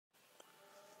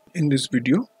In this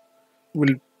video,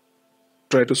 we'll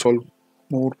try to solve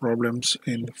more problems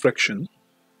in fraction.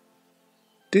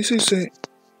 This is a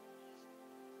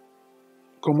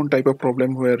common type of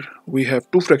problem where we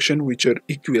have two fractions which are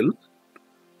equal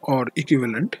or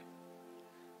equivalent,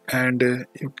 and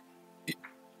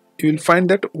you will find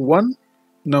that one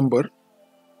number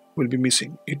will be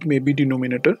missing. It may be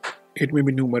denominator, it may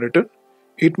be numerator,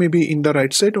 it may be in the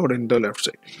right side or in the left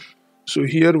side. So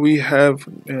here we have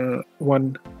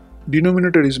one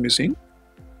denominator is missing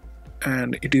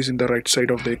and it is in the right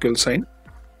side of the equal sign.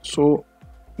 So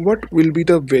what will be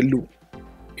the value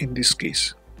in this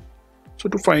case? So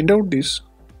to find out this,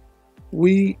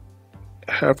 we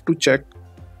have to check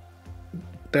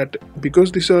that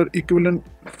because these are equivalent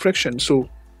fractions, so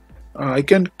I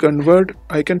can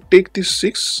take this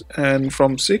 6, and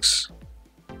from 6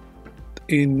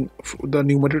 in the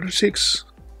numerator 6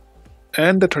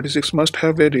 and the 36 must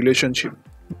have a relationship.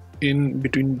 In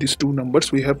between these two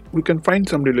numbers we can find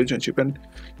some relationship, and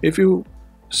if you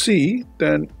see,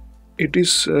 then it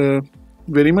is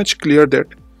very much clear that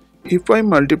if I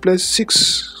multiply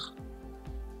 6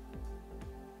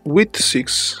 with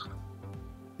 6,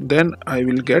 then I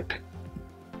will get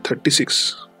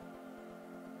 36.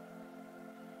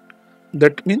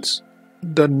 That means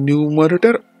the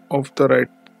numerator of the right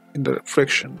in the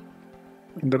fraction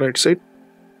in the right side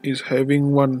is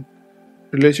having one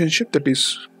relationship, that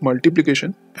is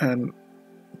multiplication, and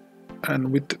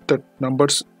with the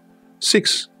numbers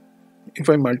 6, if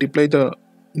I multiply the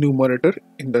numerator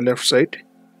in the left side,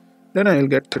 then I will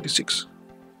get 36.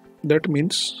 That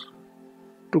means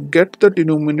to get the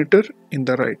denominator in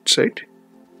the right side,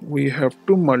 we have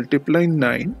to multiply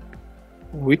 9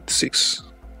 with 6.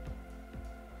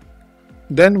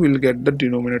 Then we'll get the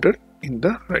denominator in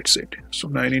the right side. So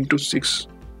 9 into 6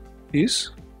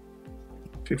 is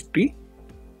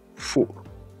 54,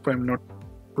 if I'm not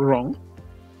wrong.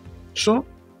 So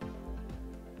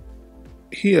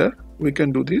here we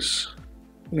can do this.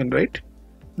 We can write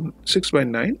 6 by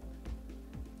 9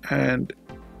 and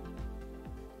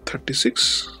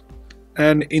 36,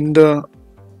 and in the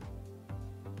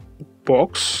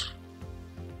box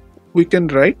we can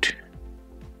write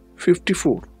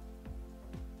 54.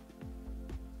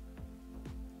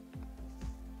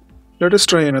 Let us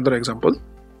try another example.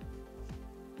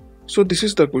 So this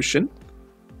is the question.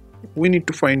 We need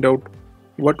to find out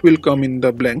what will come in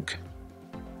the blank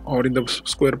or in the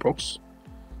square box,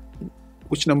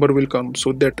 which number will come,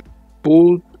 so that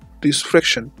both this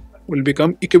fraction will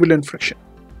become equivalent fraction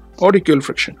or equal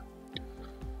fraction.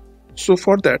 So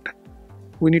for that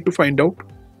we need to find out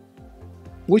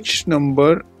which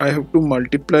number I have to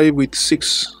multiply with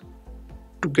 6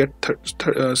 to get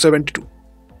 72.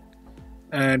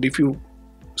 And if you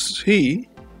see,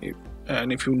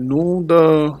 and if you know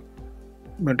the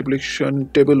multiplication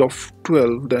table of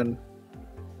 12, then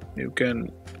you can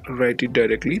write it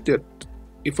directly that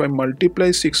if I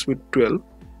multiply 6 with 12,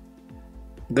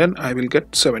 then I will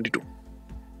get 72.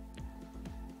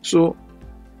 So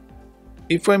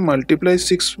if I multiply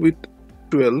 6 with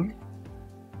 12,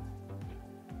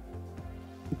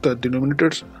 the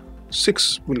denominator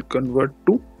 6 will convert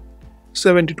to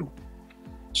 72.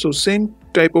 So same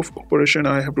type of operation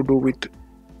I have to do with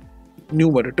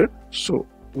numerator. So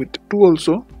with 2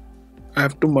 also I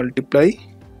have to multiply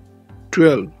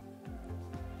 12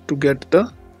 to get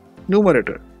the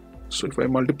numerator. So if I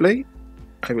multiply,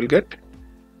 I will get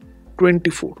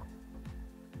 24.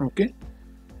 Okay,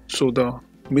 so the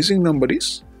missing number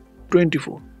is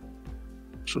 24.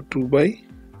 So 2 by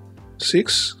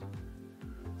 6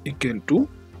 equal to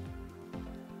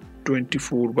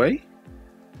 24 by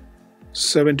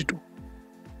 72.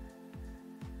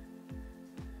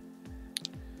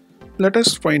 Let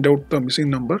us find out the missing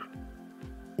number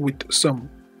with some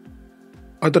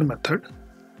other method.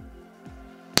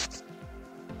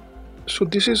 So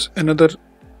this is another,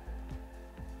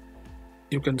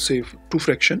 you can say, two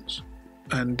fractions,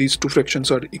 and these two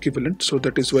fractions are equivalent, so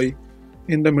that is why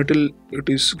in the middle it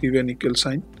is given equal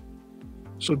sign.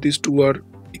 So these two are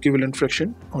equivalent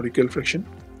fraction or equal fraction.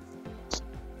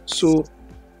 So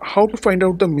how to find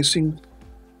out the missing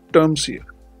terms here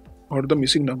or the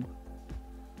missing number?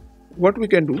 What we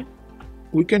can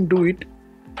do it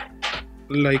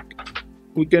like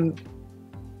we can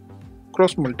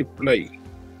cross multiply.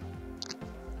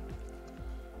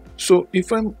 So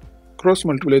if I'm cross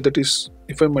multiply, that is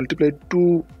if I multiply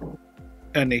 2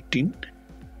 and 18,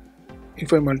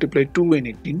 if I multiply 2 and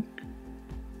 18,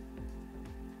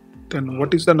 then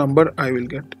what is the number I will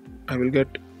get? I will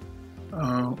get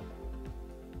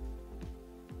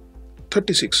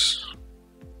 36.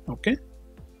 Okay,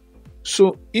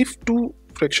 so if two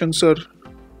fractions are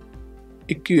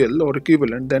equal or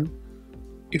equivalent, then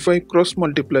if I cross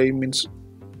multiply, means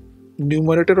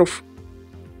numerator of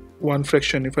one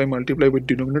fraction, if I multiply with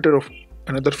denominator of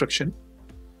another fraction,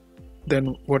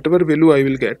 then whatever value I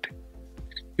will get,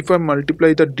 if I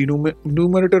multiply the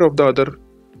numerator of the other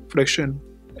fraction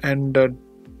and the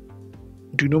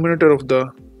denominator of the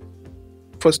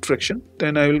first fraction,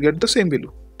 then I will get the same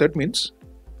value. That means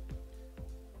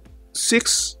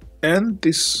 6 and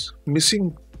this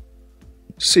missing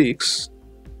 6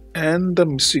 and the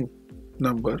missing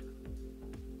number,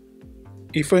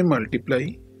 if I multiply,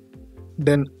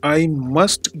 then I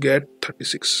must get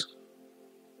 36.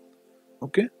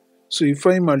 Okay, so if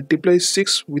I multiply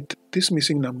 6 with this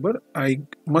missing number, I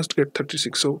must get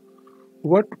 36. So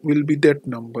what will be that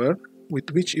number with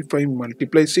which if I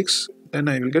multiply 6, then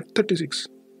I will get 36?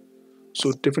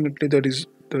 So definitely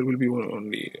there will be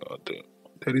only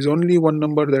there is only one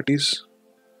number, that is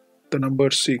the number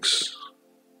 6.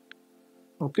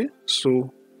 Okay,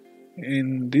 so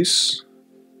in this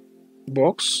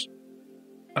box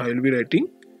I will be writing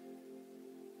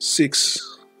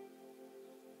 6,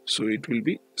 so it will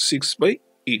be 6 by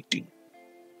 18.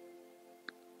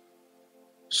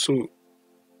 So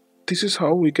this is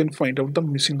how we can find out the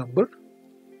missing number.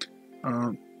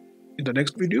 In the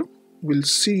next video we'll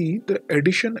see the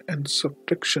addition and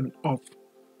subtraction of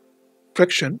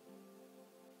fraction.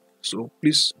 So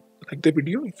please like the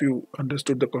video if you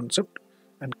understood the concept,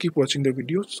 and keep watching the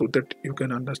video so that you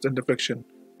can understand the fraction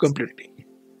completely.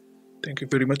 Thank you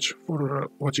very much for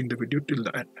watching the video till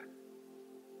the end.